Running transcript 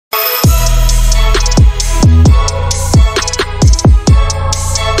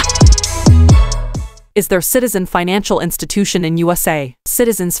is their citizen financial institution in USA.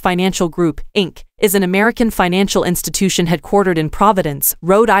 Citizens Financial Group, Inc. is an American financial institution headquartered in Providence,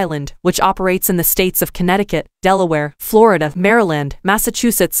 Rhode Island, which operates in the states of Connecticut, Delaware, Florida, Maryland,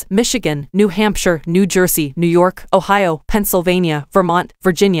 Massachusetts, Michigan, New Hampshire, New Jersey, New York, Ohio, Pennsylvania, Vermont,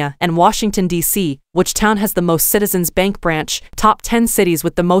 Virginia, and Washington, D.C. Which town has the most Citizens Bank branch? Top 10 cities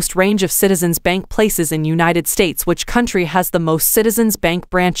with the most range of Citizens Bank places in United States. Which country has the most Citizens Bank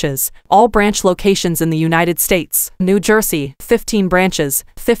branches? All branch locations in the United States. New Jersey, 15 branches,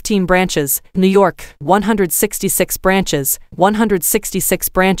 15 branches. New York, 166 branches, 166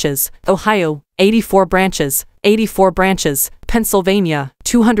 branches. Ohio, 84 branches, 84 branches. Pennsylvania,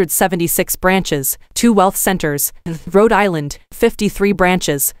 276 branches, 2 wealth centers. Rhode Island, 53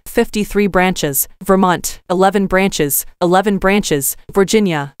 branches, 53 branches. Vermont, 11 branches, 11 branches.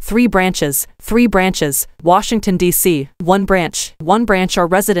 Virginia, 3 branches, 3 branches. Washington, D.C., 1 branch. 1 branch. Are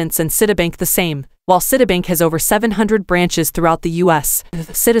residents and Citibank the same? While Citibank has over 700 branches throughout the U.S.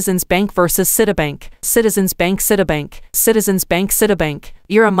 Citizens Bank versus Citibank. Citizens Bank Citibank. Citizens Bank Citibank.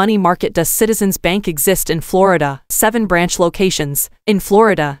 𝐸 money market. Does Citizens Bank exist in Florida? 7 branch locations. In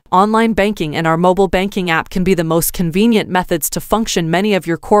Florida, online banking and our mobile banking app can be the most convenient methods to function many of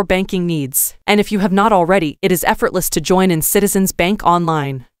your core banking needs. And if you have not already, it is effortless to join in Citizens Bank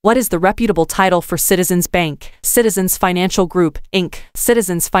online. What is the reputable title for Citizens Bank? Citizens Financial Group, Inc.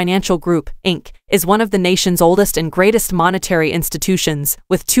 Citizens Financial Group, Inc. is one of the nation's oldest and greatest monetary institutions,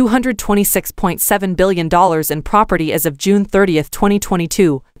 with $226.7 billion in property as of June 30,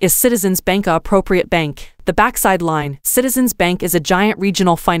 2022. Is Citizens Bank a appropriate bank? The backside line. Citizens Bank is a giant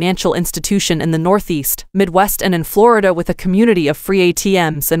regional financial institution in the Northeast, Midwest, and in Florida with a community of free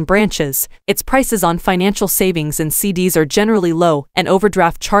ATMs and branches. Its prices on financial savings and CDs are generally low, and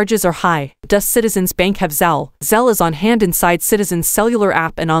overdraft charges are high. Does Citizens Bank have Zelle? Zelle is on hand inside Citizens' cellular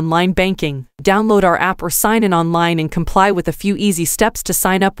app and online banking. Download our app or sign in online and comply with a few easy steps to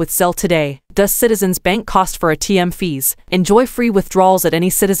sign up with Zelle today. Does Citizens Bank cost for ATM fees? Enjoy free withdrawals at any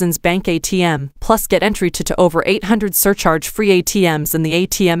Citizens Bank ATM, plus get entry to over 800 surcharge-free ATMs in the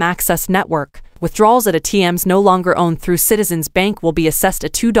ATM Access Network. Withdrawals at ATMs no longer owned through Citizens Bank will be assessed a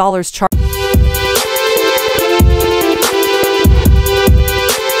 $2 charge.